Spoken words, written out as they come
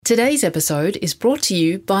Today's episode is brought to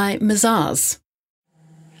you by Mazars.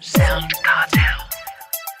 Sound Cartel.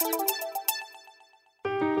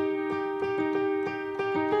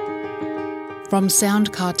 From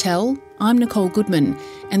Sound Cartel, I'm Nicole Goodman,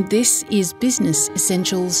 and this is Business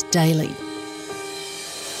Essentials Daily.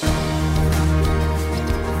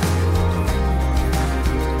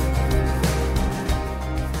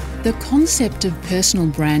 The concept of personal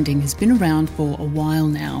branding has been around for a while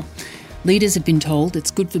now. Leaders have been told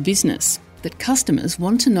it's good for business, that customers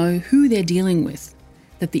want to know who they're dealing with,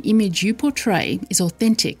 that the image you portray is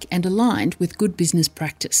authentic and aligned with good business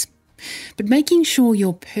practice. But making sure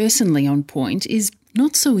you're personally on point is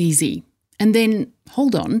not so easy. And then,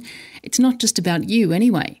 hold on, it's not just about you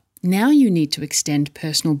anyway. Now you need to extend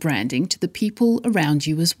personal branding to the people around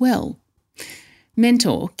you as well.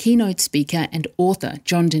 Mentor, keynote speaker and author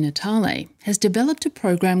John Di Natale has developed a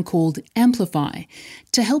program called Amplify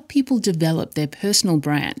to help people develop their personal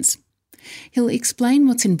brands. He'll explain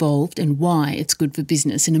what's involved and why it's good for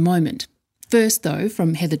business in a moment. First, though,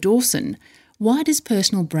 from Heather Dawson, why does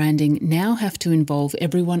personal branding now have to involve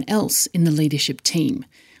everyone else in the leadership team?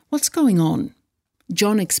 What's going on?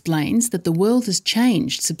 John explains that the world has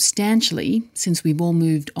changed substantially since we've all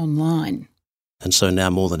moved online. And so now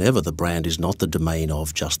more than ever, the brand is not the domain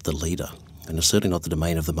of just the leader, and it's certainly not the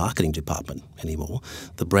domain of the marketing department anymore.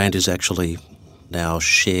 The brand is actually now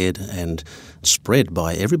shared and spread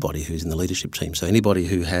by everybody who's in the leadership team. So anybody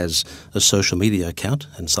who has a social media account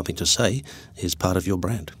and something to say is part of your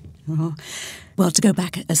brand. Oh. Well, to go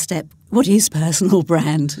back a step, what is personal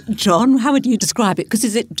brand? John, how would you describe it? Because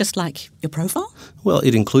is it just like your profile? Well,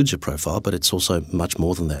 it includes your profile, but it's also much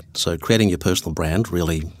more than that. So creating your personal brand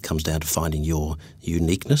really comes down to finding your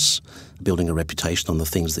uniqueness, building a reputation on the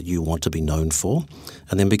things that you want to be known for,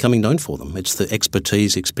 and then becoming known for them. It's the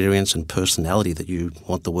expertise, experience and personality that you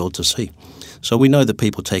want the world to see. So we know that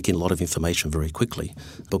people take in a lot of information very quickly,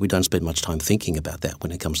 but we don't spend much time thinking about that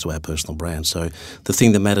when it comes to our personal brand. So the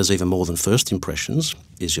thing that matters even more than first impressions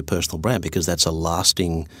is your personal brand, because that's a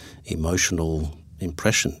lasting emotional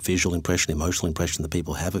impression, visual impression, emotional impression that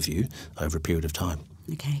people have of you over a period of time.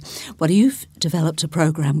 Okay. Well, you've developed a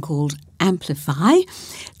program called Amplify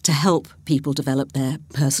to help people develop their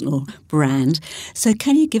personal brand. So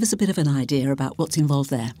can you give us a bit of an idea about what's involved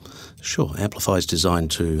there? Sure. Amplify is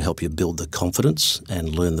designed to help you build the confidence and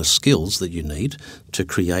learn the skills that you need to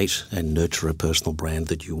create and nurture a personal brand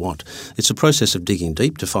that you want. It's a process of digging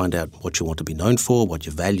deep to find out what you want to be known for, what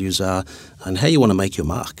your values are, and how you want to make your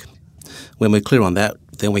mark. When we're clear on that,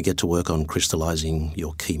 then we get to work on crystallising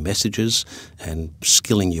your key messages and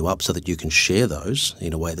skilling you up so that you can share those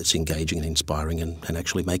in a way that's engaging and inspiring and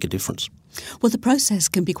actually make a difference. Well, the process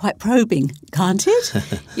can be quite probing, can't it?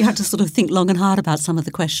 You have to sort of think long and hard about some of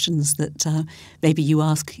the questions that maybe you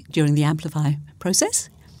ask during the Amplify process.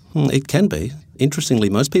 It can be. Interestingly,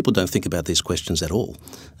 most people don't think about these questions at all.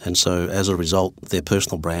 And so as a result, their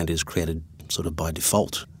personal brand is created sort of by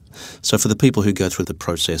default. So for the people who go through the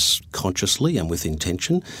process consciously and with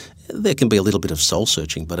intention, there can be a little bit of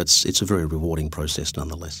soul-searching, but it's a very rewarding process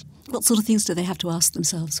nonetheless. What sort of things do they have to ask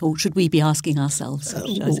themselves, or should we be asking ourselves?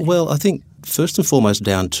 Well, I think first and foremost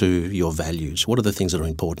down to your values. What are the things that are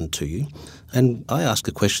important to you? And I ask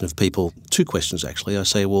a question of people, two questions actually. I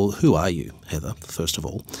say, well, who are you, Heather, first of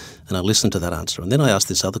all? And I listen to that answer. And then I ask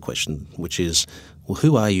this other question, which is, well,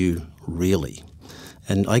 who are you really?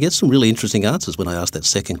 And I get some really interesting answers when I ask that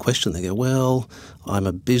second question. They go, well, I'm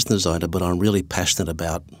a business owner, but I'm really passionate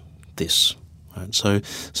about this. Right? So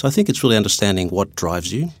I think it's really understanding what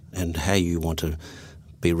drives you and how you want to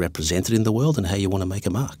be represented in the world and how you want to make a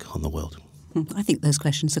mark on the world. I think those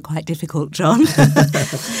questions are quite difficult, John.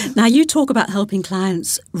 Now, you talk about helping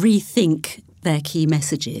clients rethink their key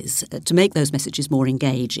messages to make those messages more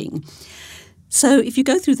engaging. So if you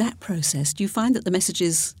go through that process, do you find that the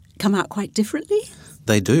messages come out quite differently?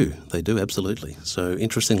 They do, absolutely. So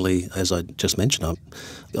interestingly, as I just mentioned,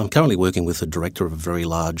 I'm currently working with the director of a very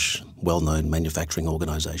large, well-known manufacturing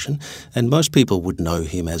organisation, and most people would know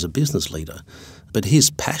him as a business leader. But his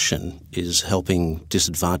passion is helping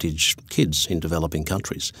disadvantaged kids in developing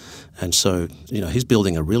countries. And so, he's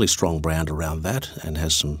building a really strong brand around that and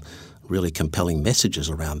has some really compelling messages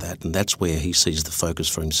around that, and that's where he sees the focus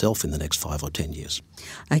for himself in the next 5 or 10 years.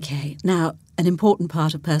 Okay. Now, an important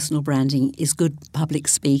part of personal branding is good public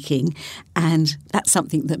speaking, and that's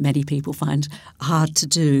something that many people find hard to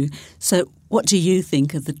do. So What do you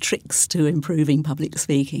think are the tricks to improving public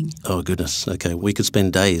speaking? Oh, goodness. Okay, we could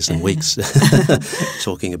spend days and weeks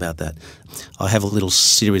talking about that. I have a little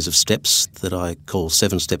series of steps that I call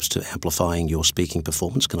 7 steps to amplifying your speaking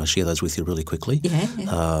performance. Can I share those with you really quickly?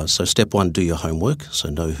 Yeah. So step 1, do your homework. So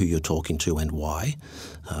know who you're talking to and why.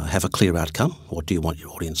 Have a clear outcome. What do you want your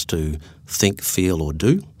audience to think, feel or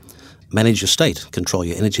do? Manage your state, control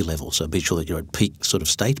your energy level, so be sure that you're at peak sort of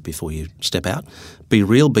state before you step out. Be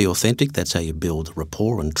real, be authentic, that's how you build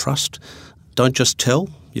rapport and trust. Don't just tell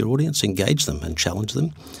your audience, engage them and challenge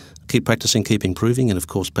them. Keep practicing, keep improving, and of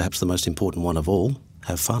course perhaps the most important one of all,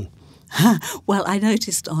 have fun. Well, I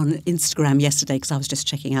noticed on Instagram yesterday, because I was just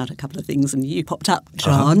checking out a couple of things, and you popped up,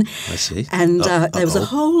 John. I see. And there was a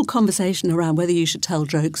whole conversation around whether you should tell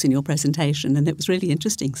jokes in your presentation, and it was really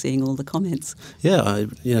interesting seeing all the comments. Yeah,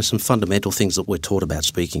 some fundamental things that we're taught about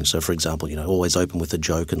speaking. So, for example, always open with a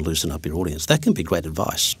joke and loosen up your audience. That can be great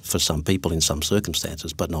advice for some people in some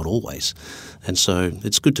circumstances, but not always. And so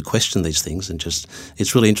it's good to question these things, and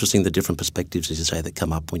it's really interesting the different perspectives, as you say, that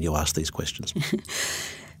come up when you ask these questions.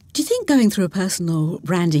 Do you think going through a personal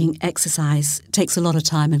branding exercise takes a lot of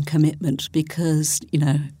time and commitment because,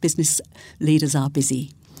 business leaders are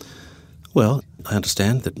busy? Well, I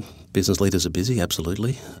understand that business leaders are busy,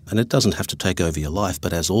 absolutely, and it doesn't have to take over your life,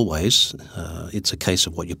 but as always, it's a case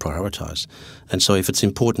of what you prioritise. And so if it's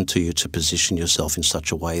important to you to position yourself in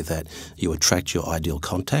such a way that you attract your ideal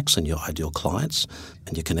contacts and your ideal clients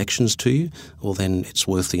and your connections to you, well, then it's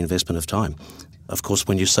worth the investment of time. Of course,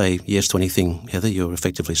 when you say yes to anything, Heather, you're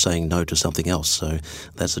effectively saying no to something else. So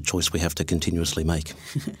that's a choice we have to continuously make.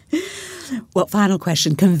 Well, final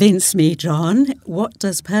question. Convince me, John. What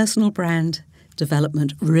does personal brand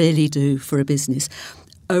development really do for a business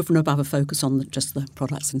over and above a focus on just the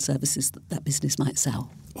products and services that business might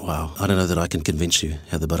sell? Wow. I don't know that I can convince you,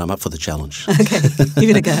 Heather, but I'm up for the challenge. Okay, give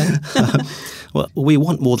it a go. Well, we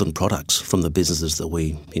want more than products from the businesses that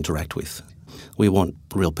we interact with. We want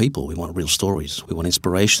real people. We want real stories. We want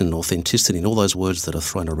inspiration, authenticity, and all those words that are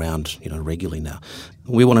thrown around, regularly now.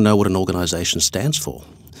 We want to know what an organisation stands for.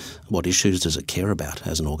 What issues does it care about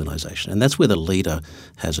as an organisation? And that's where the leader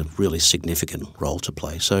has a really significant role to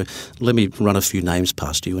play. So let me run a few names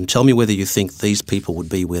past you and tell me whether you think these people would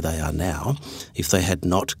be where they are now if they had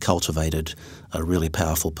not cultivated a really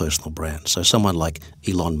powerful personal brand. So someone like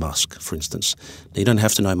Elon Musk, for instance. Now, you don't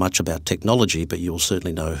have to know much about technology, but you'll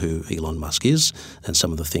certainly know who Elon Musk is and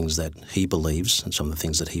some of the things that he believes and some of the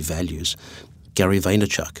things that he values. Gary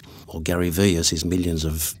Vaynerchuk, or Gary V as his millions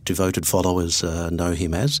of devoted followers know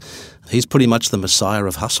him as. He's pretty much the messiah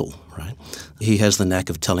of hustle, right? He has the knack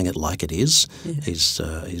of telling it like it is. Yes.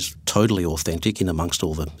 He's totally authentic in amongst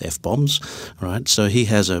all the F-bombs, right? So he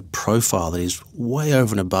has a profile that is way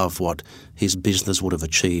over and above what his business would have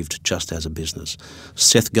achieved just as a business.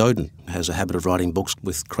 Seth Godin has a habit of writing books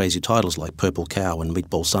with crazy titles like Purple Cow and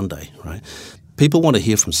Meatball Sunday, right? People want to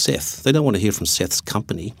hear from Seth. They don't want to hear from Seth's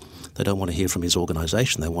company. They don't want to hear from his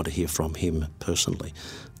organisation. They want to hear from him personally.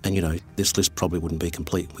 And, this list probably wouldn't be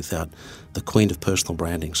complete without the queen of personal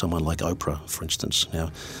branding, someone like Oprah, for instance. Now,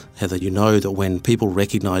 Heather, you know that when people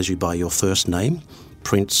recognise you by your first name,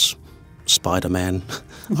 Prince, Spider-Man,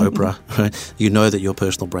 Oprah, right, you know that your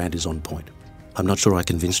personal brand is on point. I'm not sure I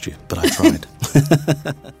convinced you, but I tried.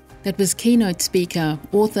 That was keynote speaker,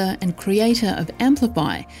 author and creator of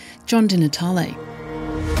Amplify, John Di Natale.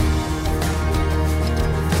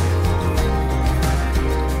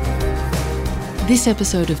 This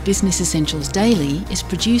episode of Business Essentials Daily is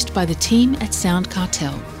produced by the team at Sound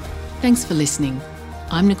Cartel. Thanks for listening.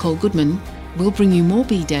 I'm Nicole Goodman. We'll bring you more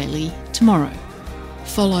Be Daily tomorrow.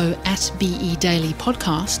 Follow @BE Daily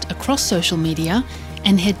Podcast across social media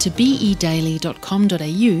and head to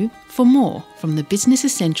bedaily.com.au for more from the Business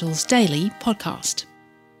Essentials Daily podcast.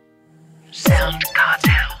 Sound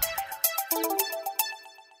Cartel.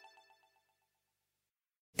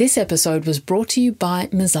 This episode was brought to you by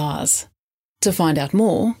Mazars. To find out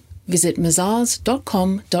more, visit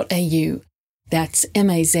mazars.com.au. That's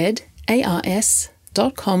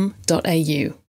mazars.com.au.